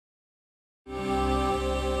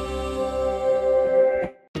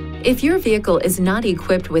If your vehicle is not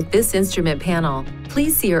equipped with this instrument panel,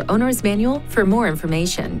 please see your owner's manual for more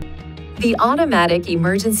information. The Automatic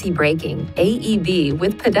Emergency Braking (AEB)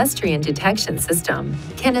 with Pedestrian Detection System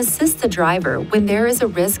can assist the driver when there is a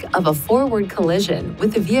risk of a forward collision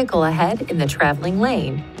with the vehicle ahead in the traveling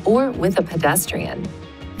lane or with a pedestrian.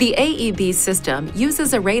 The AEB system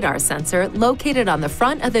uses a radar sensor located on the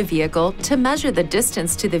front of the vehicle to measure the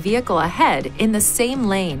distance to the vehicle ahead in the same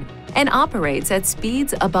lane and operates at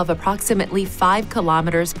speeds above approximately 5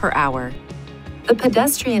 kilometers per hour. The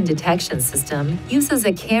Pedestrian Detection System uses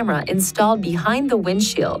a camera installed behind the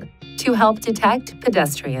windshield to help detect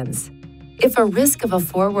pedestrians. If a risk of a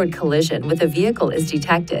forward collision with a vehicle is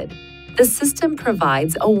detected, the system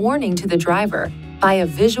provides a warning to the driver by a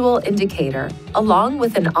visual indicator along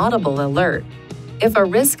with an audible alert. If a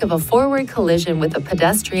risk of a forward collision with a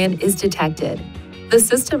pedestrian is detected, the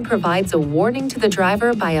system provides a warning to the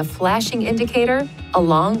driver by a flashing indicator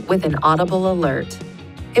along with an audible alert.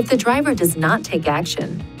 If the driver does not take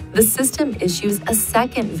action, the system issues a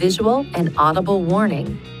second visual and audible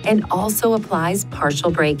warning and also applies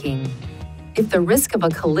partial braking. If the risk of a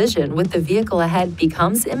collision with the vehicle ahead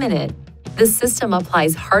becomes imminent, the system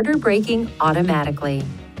applies harder braking automatically.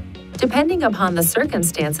 Depending upon the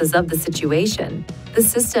circumstances of the situation, the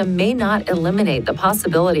system may not eliminate the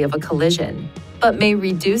possibility of a collision, but may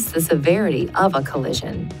reduce the severity of a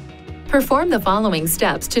collision. Perform the following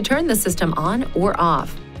steps to turn the system on or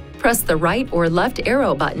off. Press the right or left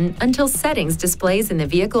arrow button until settings displays in the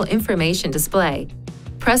vehicle information display.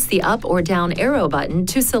 Press the up or down arrow button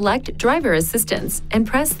to select driver assistance and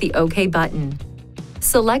press the OK button.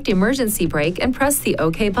 Select emergency brake and press the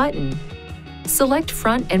OK button. Select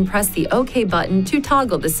front and press the OK button to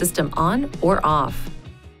toggle the system on or off.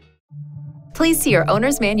 Please see your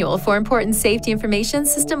owner's manual for important safety information,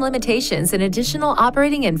 system limitations, and additional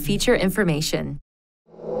operating and feature information.